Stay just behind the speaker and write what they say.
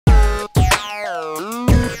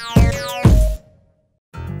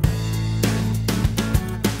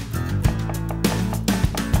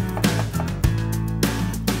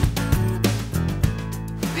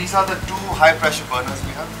these are the two high pressure burners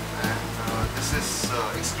we have, and this is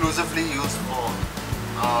exclusively used for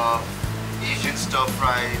Asian stir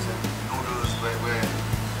fries and noodles where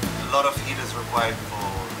a lot of heat is required for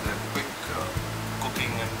the quick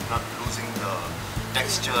cooking and not losing the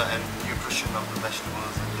texture and nutrition of the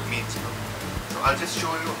vegetables and the meats. So I'll just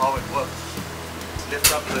show you how it works.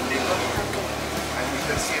 Lift up the lid and you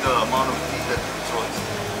can see the amount of heat that it throws.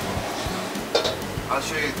 I'll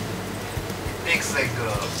show you. It takes like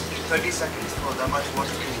 30 seconds for that much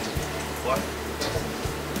water to boil.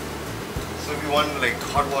 So if you want like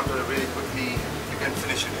hot water really quickly, you can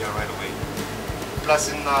finish it here right away.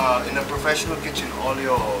 Plus in a professional kitchen, all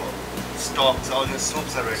your stocks, all your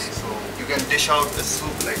soups are ready. So you can dish out the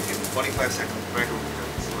soup like in 45 seconds right over here.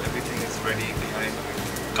 So everything is ready behind.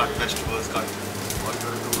 Cut vegetables, cut. All you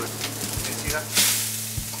gotta do is, can you see that?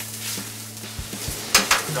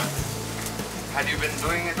 Done. Had you been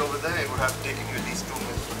doing it over there, it would have taken you at least 2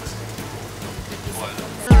 minutes for this thing to boil.